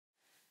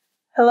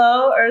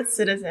Hello, Earth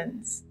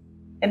citizens.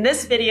 In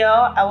this video,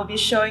 I will be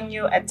showing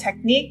you a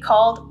technique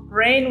called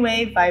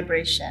brainwave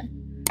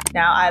vibration.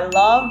 Now, I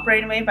love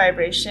brainwave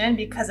vibration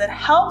because it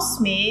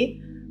helps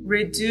me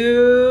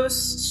reduce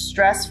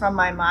stress from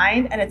my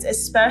mind, and it's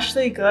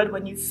especially good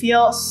when you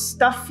feel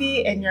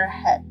stuffy in your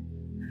head.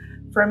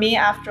 For me,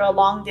 after a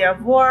long day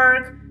of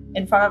work,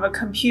 in front of a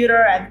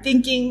computer and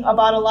thinking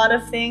about a lot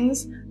of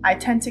things, I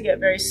tend to get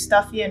very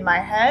stuffy in my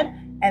head.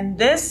 And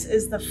this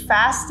is the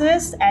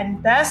fastest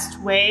and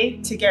best way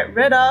to get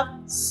rid of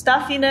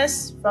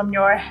stuffiness from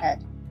your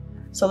head.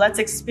 So let's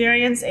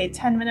experience a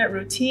 10-minute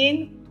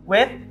routine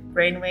with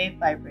brainwave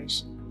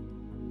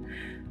vibration.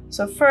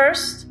 So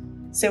first,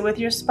 sit with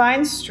your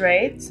spine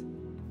straight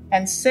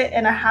and sit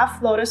in a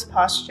half lotus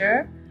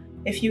posture.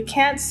 If you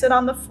can't sit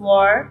on the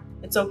floor,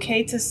 it's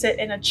okay to sit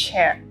in a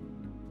chair.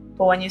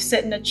 But when you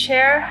sit in a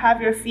chair,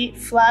 have your feet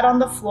flat on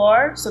the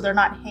floor so they're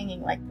not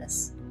hanging like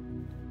this.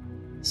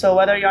 So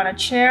whether you're on a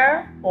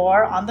chair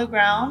or on the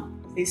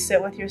ground, please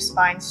sit with your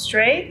spine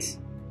straight.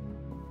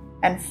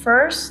 And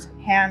first,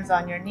 hands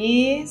on your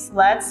knees.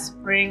 Let's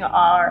bring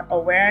our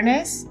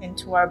awareness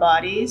into our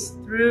bodies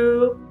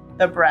through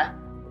the breath.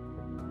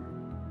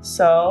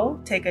 So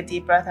take a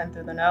deep breath in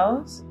through the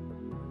nose.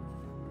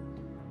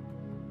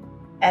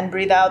 And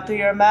breathe out through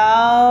your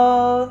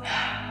mouth.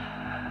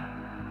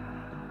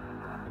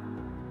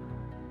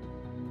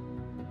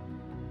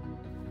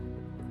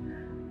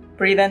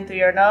 Breathe in through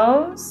your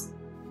nose.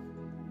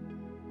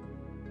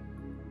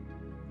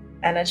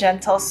 And a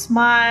gentle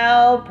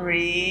smile,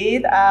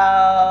 breathe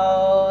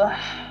out.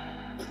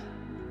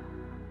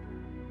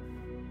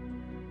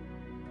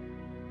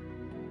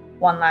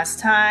 One last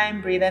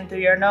time, breathe in through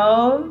your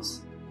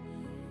nose.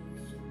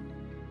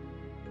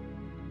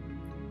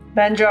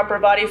 Bend your upper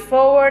body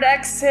forward,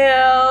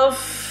 exhale.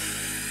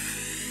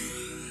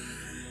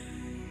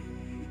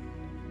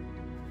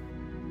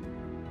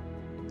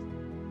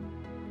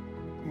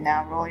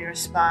 Now roll your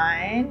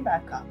spine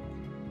back up.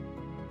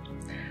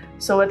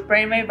 So with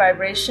brainwave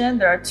vibration,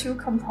 there are two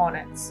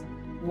components.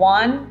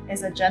 One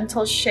is a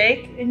gentle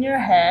shake in your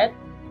head,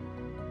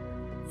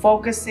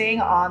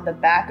 focusing on the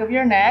back of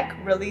your neck,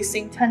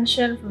 releasing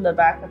tension from the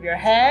back of your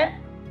head,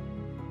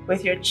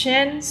 with your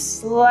chin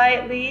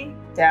slightly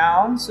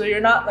down, so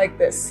you're not like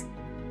this.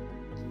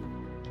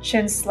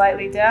 Chin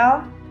slightly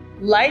down,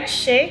 light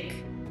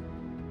shake.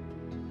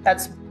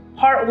 That's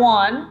part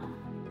one.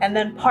 And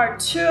then part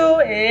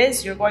two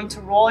is you're going to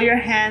roll your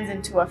hands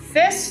into a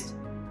fist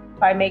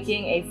by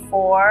making a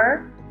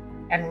 4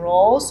 and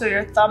roll, so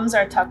your thumbs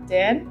are tucked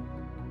in.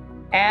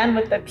 And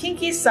with the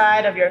pinky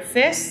side of your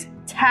fist,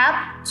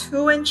 tap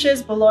 2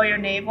 inches below your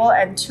navel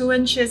and 2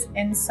 inches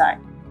inside,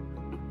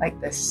 like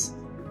this.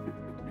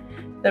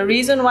 The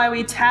reason why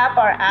we tap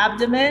our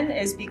abdomen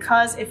is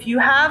because if you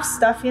have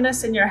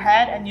stuffiness in your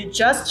head and you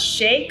just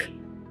shake,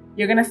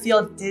 you're gonna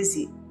feel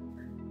dizzy.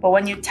 But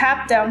when you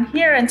tap down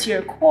here into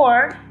your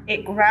core,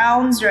 it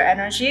grounds your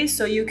energy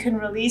so you can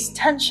release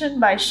tension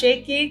by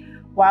shaking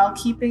while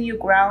keeping you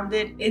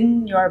grounded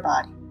in your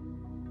body.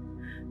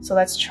 So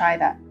let's try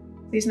that.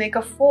 Please make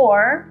a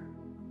 4,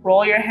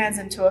 roll your hands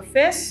into a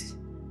fist,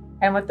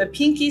 and with the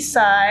pinky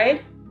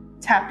side,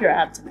 tap your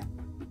abdomen.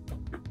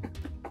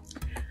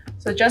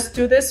 So just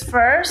do this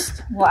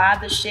first. We'll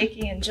add the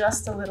shaking in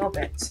just a little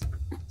bit.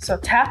 So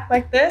tap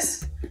like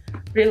this,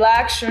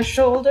 relax your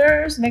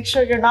shoulders, make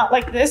sure you're not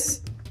like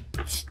this.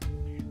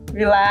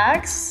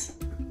 Relax.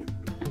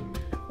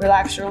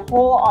 Relax your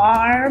whole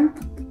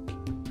arm.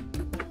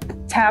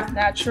 Tap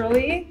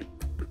naturally.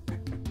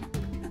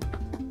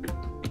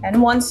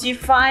 And once you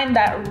find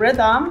that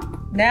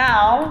rhythm,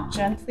 now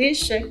gently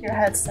shake your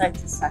head side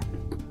to side.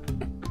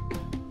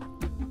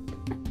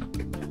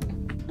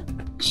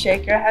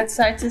 Shake your head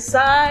side to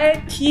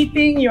side,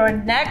 keeping your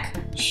neck,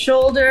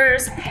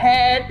 shoulders,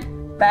 head,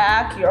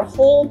 back, your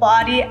whole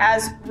body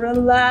as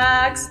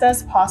relaxed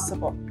as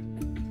possible.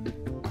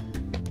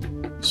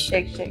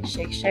 Shake, shake,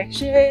 shake, shake,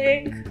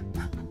 shake.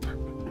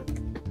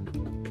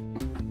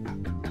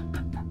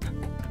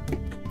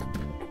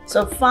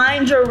 So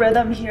find your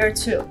rhythm here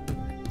too.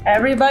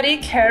 Everybody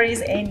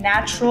carries a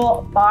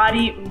natural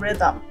body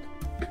rhythm.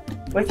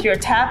 With your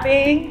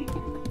tapping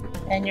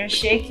and your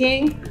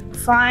shaking,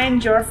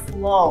 find your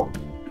flow,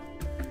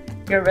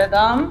 your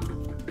rhythm.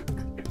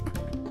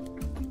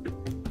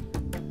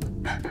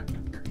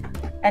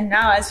 And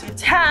now as you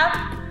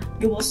tap,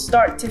 you will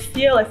start to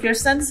feel, if you're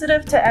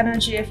sensitive to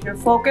energy, if you're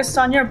focused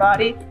on your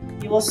body,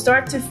 you will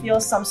start to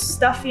feel some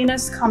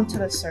stuffiness come to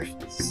the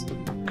surface.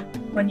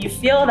 When you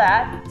feel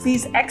that,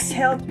 please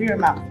exhale through your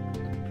mouth.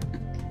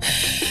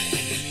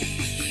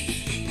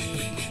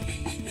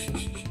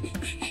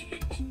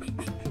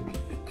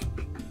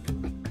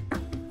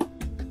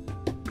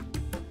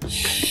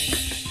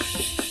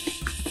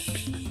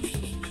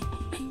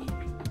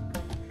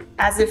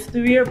 As if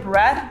through your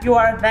breath, you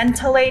are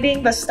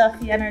ventilating the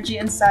stuffy energy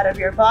inside of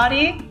your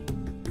body.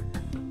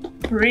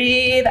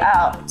 Breathe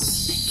out.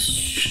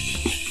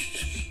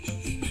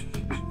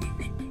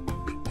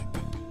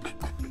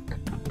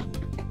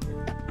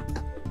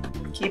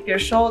 Keep your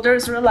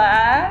shoulders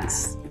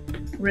relaxed.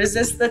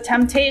 Resist the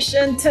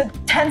temptation to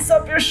tense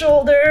up your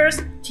shoulders.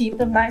 Keep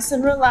them nice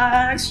and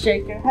relaxed.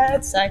 Shake your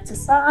head side to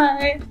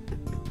side.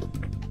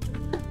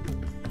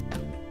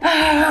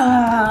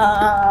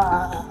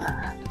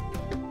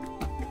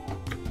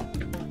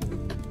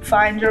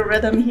 Find your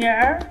rhythm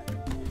here.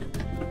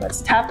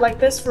 Let's tap like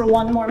this for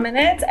 1 more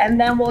minute, and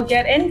then we'll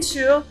get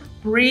into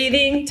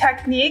breathing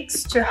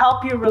techniques to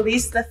help you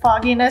release the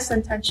fogginess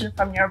and tension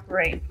from your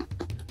brain.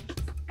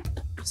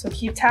 So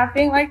keep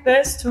tapping like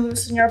this to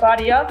loosen your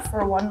body up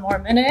for 1 more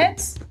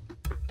minute.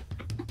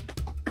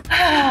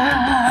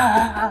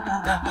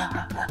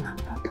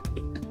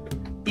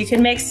 You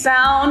can make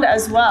sound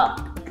as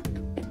well.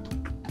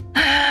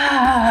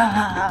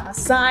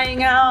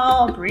 Sighing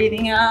out,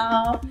 breathing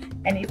out,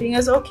 anything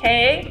is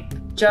okay.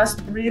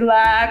 Just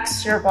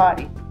relax your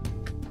body.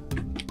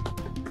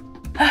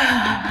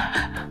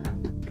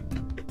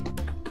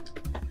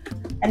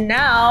 And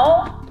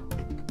now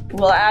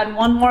we'll add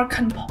 1 more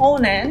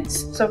component.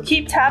 So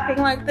keep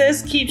tapping like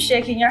this, keep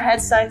shaking your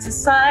head side to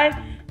side.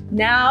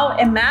 Now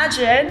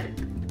imagine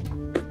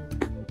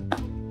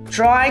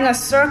drawing a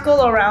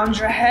circle around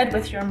your head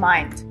with your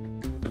mind.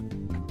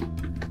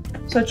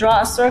 So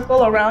draw a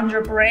circle around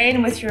your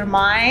brain with your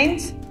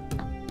mind.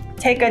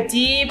 Take a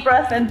deep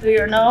breath in through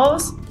your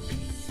nose.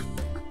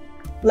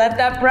 Let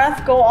that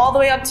breath go all the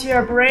way up to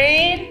your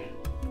brain.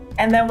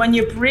 And then when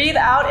you breathe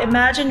out,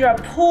 imagine you're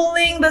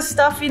pulling the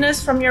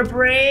stuffiness from your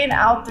brain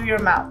out through your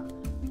mouth.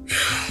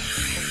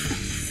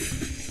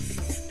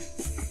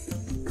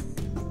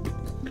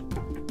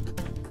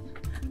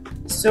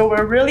 So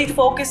we're really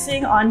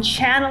focusing on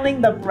channeling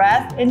the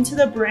breath into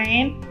the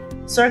brain,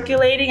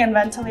 circulating and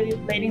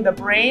ventilating the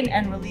brain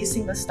and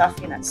releasing the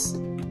stuffiness.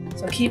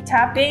 So keep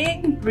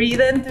tapping, breathe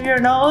in through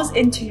your nose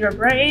into your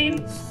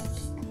brain.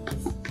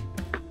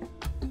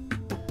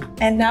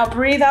 And now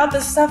breathe out the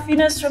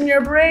stuffiness from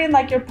your brain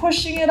like you're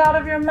pushing it out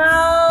of your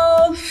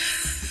mouth.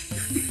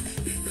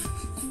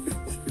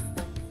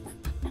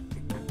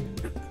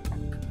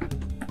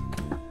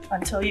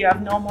 Until you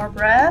have no more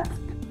breath.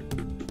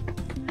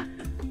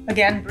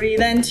 Again,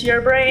 breathe into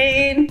your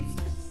brain.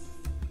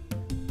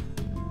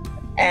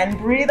 And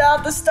breathe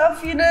out the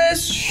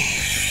stuffiness.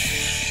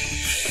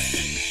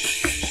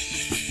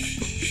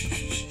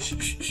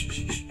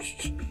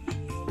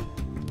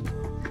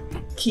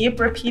 Keep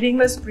repeating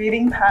this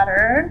breathing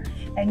pattern,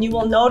 and you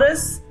will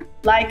notice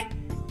like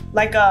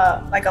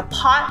a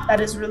pot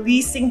that is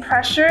releasing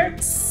pressure.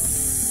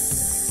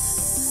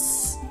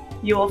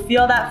 You will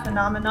feel that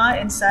phenomena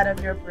inside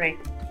of your brain.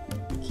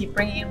 Keep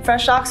bringing in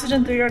fresh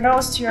oxygen through your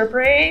nose to your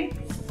brain.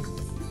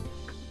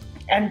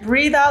 And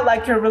breathe out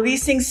like you're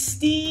releasing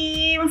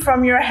steam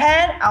from your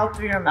head out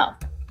through your mouth.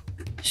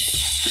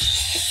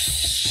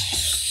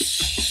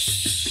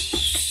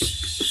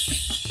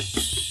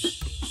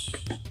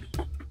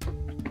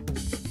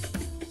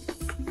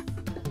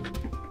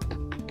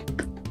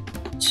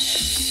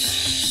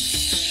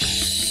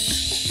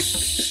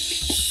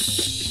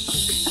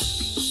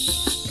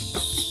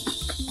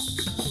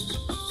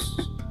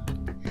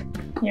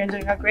 You're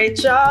doing a great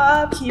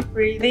job. Keep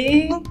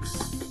breathing.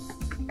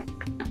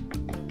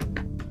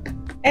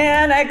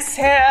 And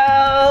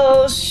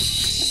exhale.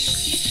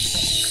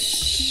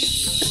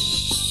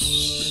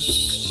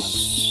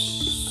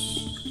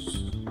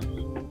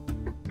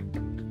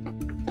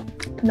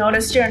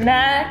 Notice your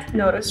neck,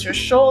 notice your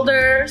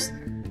shoulders.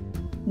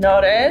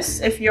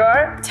 Notice if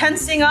you're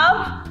tensing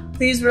up,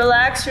 please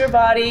relax your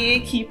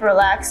body. Keep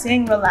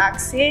relaxing,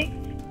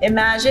 relaxing.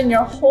 Imagine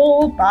your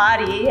whole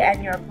body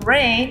and your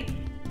brain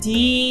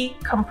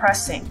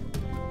decompressing,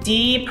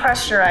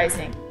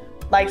 depressurizing.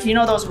 Like, you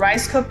know those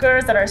rice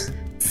cookers that are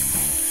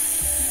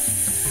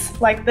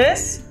like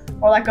this,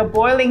 or like a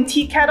boiling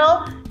tea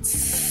kettle,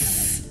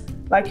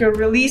 like you're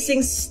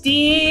releasing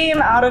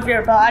steam out of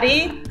your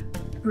body.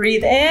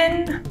 Breathe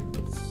in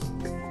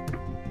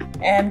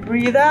and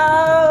breathe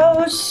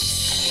out.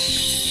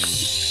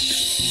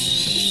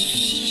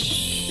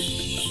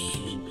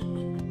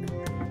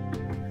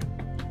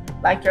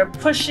 Like you're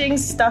pushing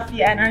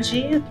stuffy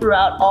energy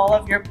throughout all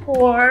of your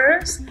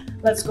pores.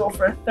 Let's go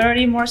for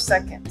 30 more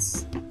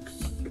seconds.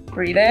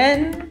 Breathe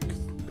in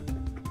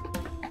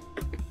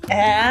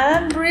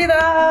and breathe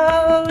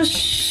out.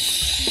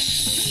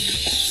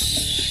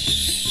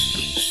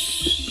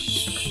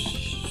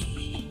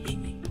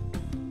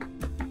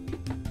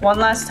 One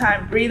last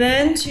time, breathe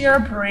into your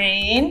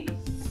brain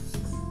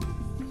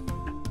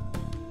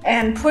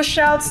and push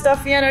out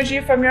stuffy energy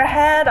from your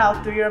head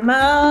out through your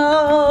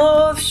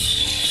mouth.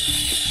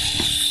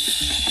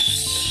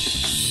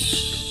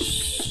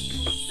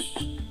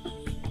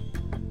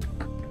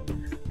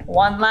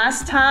 One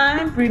last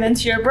time, breathe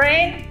into your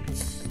brain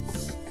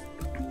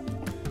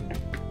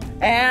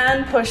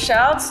and push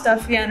out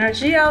stuffy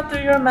energy out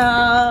through your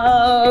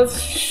mouth.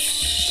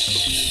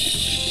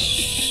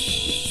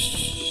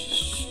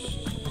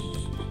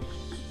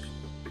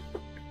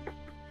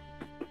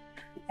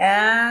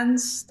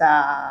 And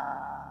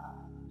stop.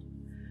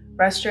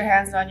 Rest your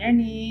hands on your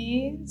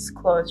knees,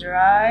 close your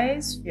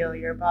eyes, feel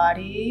your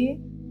body.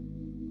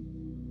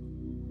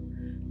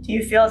 Do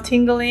you feel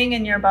tingling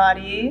in your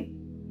body?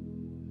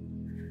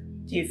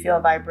 Do you feel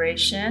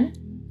vibration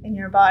in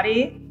your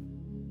body?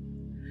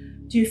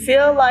 Do you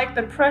feel like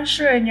the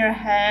pressure in your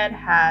head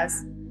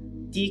has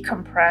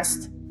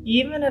decompressed,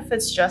 even if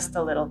it's just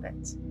a little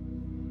bit?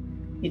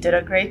 You did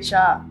a great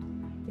job.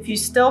 If you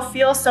still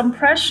feel some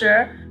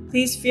pressure,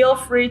 please feel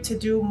free to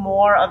do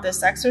more of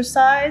this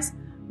exercise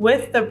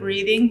with the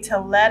breathing to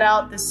let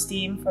out the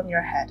steam from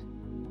your head.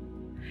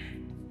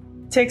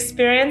 To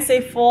experience a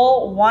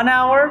full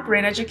 1-hour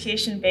brain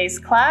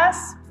education-based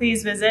class,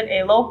 please visit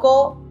a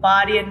local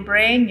body and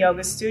brain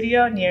yoga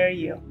studio near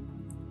you.